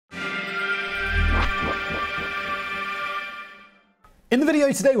In the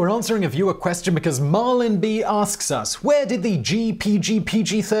video today, we're answering a viewer question because Marlin B asks us, where did the G, PG,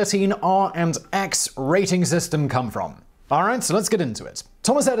 PG-13, R, and X rating system come from? Alright, so let's get into it.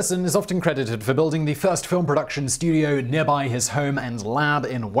 Thomas Edison is often credited for building the first film production studio nearby his home and lab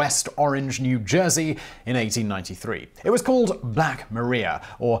in West Orange, New Jersey in 1893. It was called Black Maria,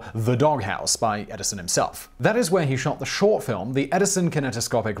 or The Doghouse, by Edison himself. That is where he shot the short film The Edison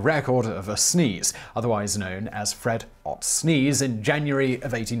Kinetoscopic Record of a Sneeze, otherwise known as Fred Ott Sneeze, in January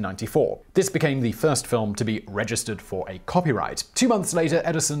of 1894. This became the first film to be registered for a copyright. 2 months later,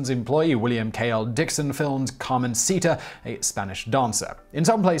 Edison's employee William K.L. Dixon filmed Carmencita, a Spanish dancer. In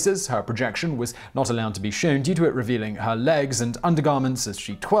some places, her projection was not allowed to be shown due to it revealing her legs and undergarments as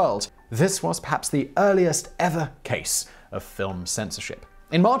she twirled. This was perhaps the earliest ever case of film censorship.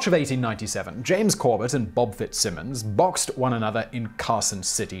 In March of 1897, James Corbett and Bob Fitzsimmons boxed one another in Carson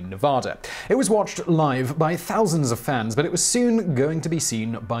City, Nevada. It was watched live by thousands of fans, but it was soon going to be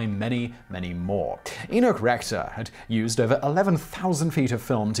seen by many, many more. Enoch Rector had used over 11,000 feet of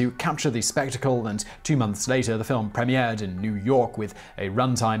film to capture the spectacle, and 2 months later the film premiered in New York with a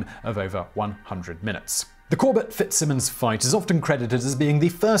runtime of over 100 minutes. The Corbett-Fitzsimmons fight is often credited as being the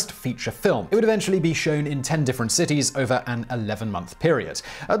first feature film. It would eventually be shown in 10 different cities over an 11-month period.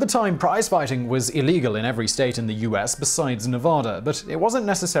 At the time, prize fighting was illegal in every state in the US besides Nevada, but it wasn't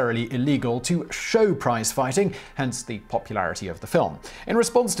necessarily illegal to show prize fighting, hence the popularity of the film. In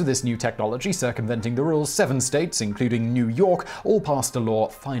response to this new technology circumventing the rules, 7 states, including New York, all passed a law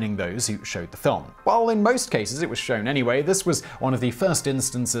fining those who showed the film. While in most cases it was shown anyway, this was one of the first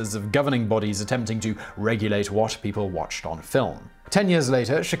instances of governing bodies attempting to regulate what people watched on film. 10 years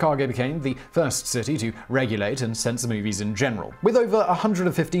later, Chicago became the first city to regulate and censor movies in general. With over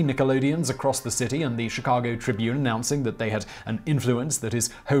 150 Nickelodeons across the city and the Chicago Tribune announcing that they had an influence that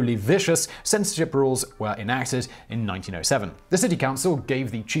is wholly vicious, censorship rules were enacted in 1907. The city council gave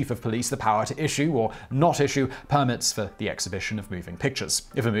the chief of police the power to issue or not issue permits for the exhibition of moving pictures.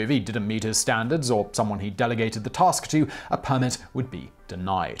 If a movie didn't meet his standards or someone he delegated the task to, a permit would be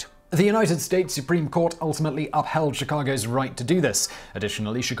denied. The United States Supreme Court ultimately upheld Chicago's right to do this.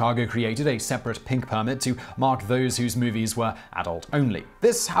 Additionally, Chicago created a separate pink permit to mark those whose movies were adult only.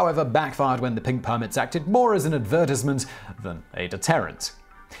 This, however, backfired when the pink permits acted more as an advertisement than a deterrent.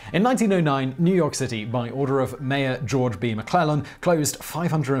 In 1909, New York City, by order of Mayor George B. McClellan, closed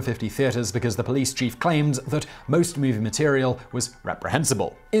 550 theaters because the police chief claimed that most movie material was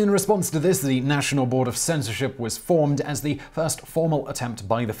reprehensible. In response to this, the National Board of Censorship was formed as the first formal attempt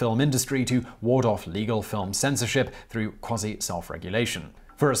by the film industry to ward off legal film censorship through quasi-self-regulation.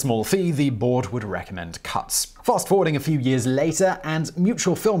 For a small fee, the board would recommend cuts. Fast forwarding a few years later, and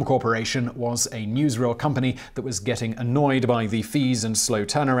Mutual Film Corporation was a newsreel company that was getting annoyed by the fees and slow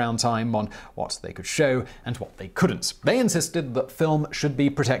turnaround time on what they could show and what they couldn't. They insisted that film should be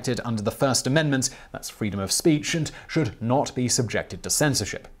protected under the First Amendment, that's freedom of speech, and should not be subjected to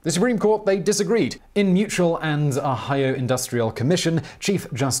censorship. The Supreme Court, they disagreed. In Mutual and Ohio Industrial Commission,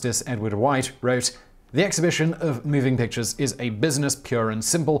 Chief Justice Edward White wrote, "The exhibition of moving pictures is a business pure and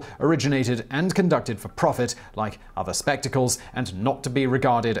simple, originated and conducted for profit, like other spectacles, and not to be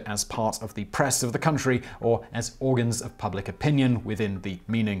regarded as part of the press of the country or as organs of public opinion within the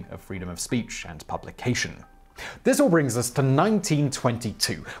meaning of freedom of speech and publication." This all brings us to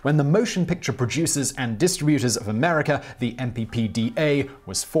 1922, when the Motion Picture Producers and Distributors of America, the MPPDA,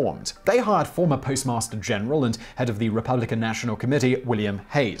 was formed. They hired former Postmaster General and head of the Republican National Committee, William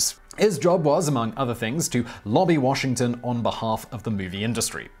Hayes. His job was, among other things, to lobby Washington on behalf of the movie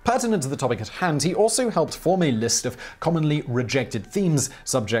industry. Pertinent to the topic at hand, he also helped form a list of commonly rejected themes,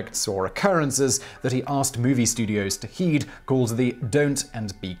 subjects, or occurrences that he asked movie studios to heed, called the Don't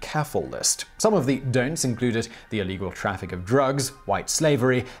and Be Careful list. Some of the don'ts included the illegal traffic of drugs, white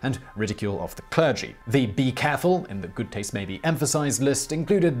slavery, and ridicule of the clergy. The Be Careful, in the Good Taste May Be Emphasized list,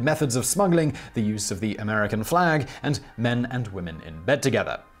 included methods of smuggling, the use of the American flag, and men and women in bed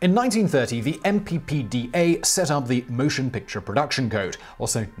together. In 1930, the MPPDA set up the Motion Picture Production Code,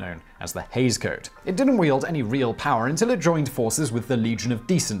 also known as the Hays Code. It didn't wield any real power until it joined forces with the Legion of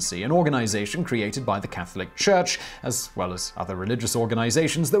Decency, an organization created by the Catholic Church, as well as other religious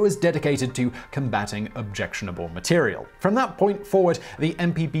organizations, that was dedicated to combating objectionable material. From that point forward, the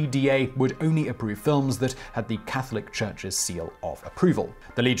MPPDA would only approve films that had the Catholic Church's seal of approval.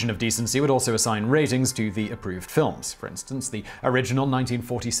 The Legion of Decency would also assign ratings to the approved films. For instance, the original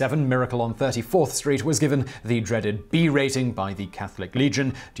 1947 Miracle on 34th Street was given the dreaded B rating by the Catholic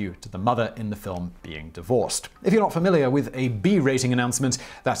Legion due to the mother in the film being divorced. If you're not familiar with a B rating announcement,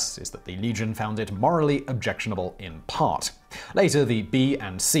 that is that the Legion found it morally objectionable in part. Later, the B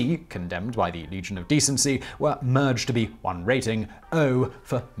and C, condemned by the Legion of Decency, were merged to be one rating, O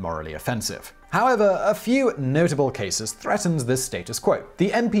for morally offensive. However, a few notable cases threatened this status quo. The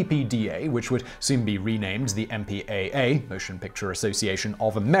MPPDA, which would soon be renamed the MPAA, Motion Picture Association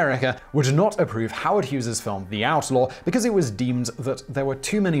of America, would not approve Howard Hughes' film The Outlaw because it was deemed that there were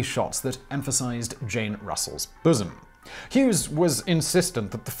too many shots that emphasized Jane Russell's bosom. Hughes was insistent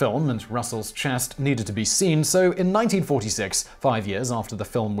that the film and Russell's chest needed to be seen, so in 1946, 5 years after the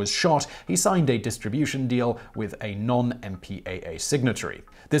film was shot, he signed a distribution deal with a non-MPAA signatory.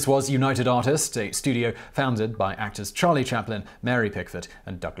 This was United Artists, a studio founded by actors Charlie Chaplin, Mary Pickford,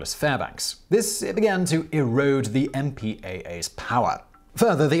 and Douglas Fairbanks. This began to erode the MPAA's power.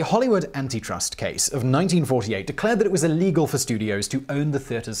 Further, the Hollywood antitrust case of 1948 declared that it was illegal for studios to own the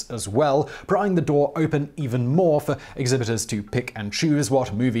theaters as well, prying the door open even more for exhibitors to pick and choose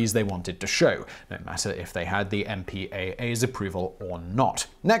what movies they wanted to show, no matter if they had the MPAA's approval or not.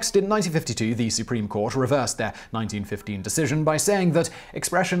 Next, in 1952, the Supreme Court reversed their 1915 decision by saying that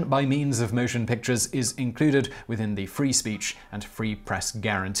expression by means of motion pictures is included within the free speech and free press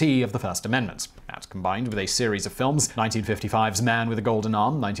guarantee of the First Amendment. That, combined with a series of films, 1955's Man with a Golden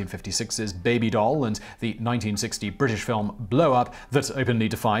Arm, 1956's Baby Doll, and the 1960 British film Blow Up, that openly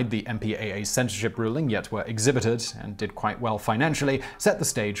defied the MPAA's censorship ruling yet were exhibited and did quite well financially, set the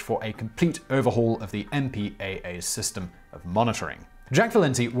stage for a complete overhaul of the MPAA's system of monitoring. Jack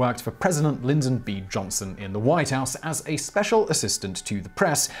Valenti worked for President Lyndon B. Johnson in the White House as a special assistant to the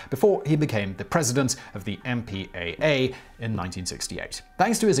press before he became the president of the MPAA in 1968.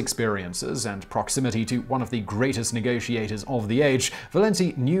 Thanks to his experiences and proximity to one of the greatest negotiators of the age,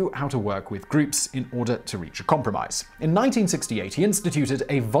 Valenti knew how to work with groups in order to reach a compromise. In 1968, he instituted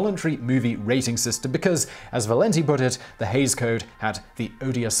a voluntary movie rating system because, as Valenti put it, the Hays Code had the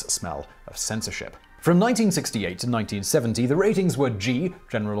odious smell of censorship. From 1968 to 1970, the ratings were G,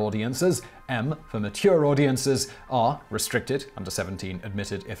 general audiences, M for mature audiences, R, restricted, under 17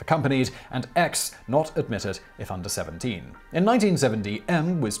 admitted if accompanied, and X, not admitted if under 17. In 1970,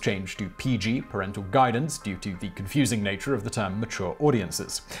 M was changed to PG, parental guidance, due to the confusing nature of the term mature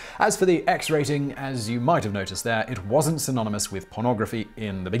audiences. As for the X rating, as you might have noticed there, it wasn't synonymous with pornography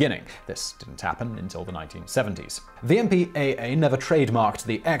in the beginning. This didn't happen until the 1970s. The MPAA never trademarked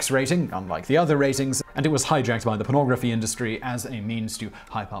the X rating, unlike the other ratings, and it was hijacked by the pornography industry as a means to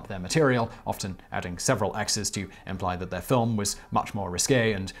hype up their material, often adding several X's to imply that their film was much more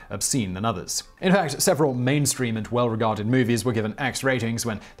risque and obscene than others. In fact, several mainstream and well-regarded movies were given X ratings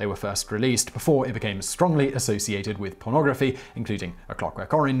when they were first released, before it became strongly associated with pornography, including A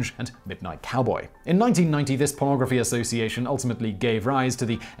Clockwork Orange and Midnight Cowboy. In 1990, this pornography association ultimately gave rise to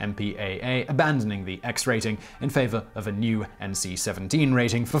the MPAA, abandoning the X rating in favor of a new NC-17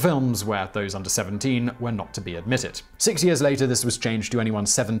 rating for films where those under 17 were not to be admitted. 6 years later, this was changed to anyone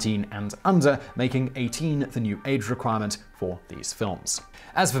 17 and under, making 18 the new age requirement for these films.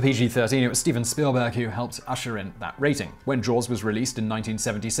 As for PG-13, it was Steven Spielberg who helped usher in that rating. When Jaws was released in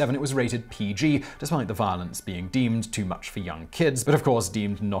 1977, it was rated PG, despite the violence being deemed too much for young kids, but of course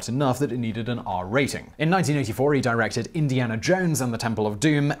deemed not enough that it needed an R rating. In 1984, he directed Indiana Jones and the Temple of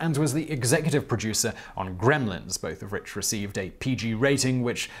Doom, and was the executive producer on Gremlins, both of which received a PG rating,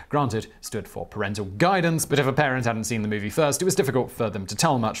 which, granted, stood for parental guidance, but if a parent hadn't seen the movie first, it was difficult for them to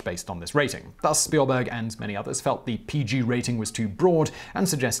tell much based on this rating. Thus, Spielberg and many others felt the PG rating was too broad and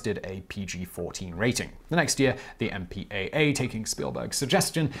suggested a PG-14 rating. The next year, the MPAA, taking Spielberg's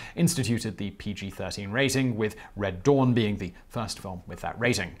suggestion, instituted the PG-13 rating, with Red Dawn being the first film with that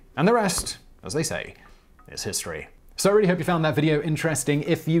rating. And the rest, as they say, is history. So I really hope you found that video interesting.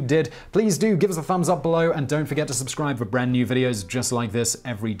 If you did, please do give us a thumbs up below, and don't forget to subscribe for brand new videos just like this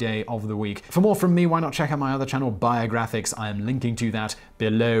every day of the week. For more from me, why not check out my other channel, Biographics? I am linking to that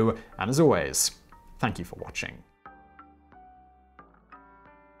below. And as always, thank you for watching.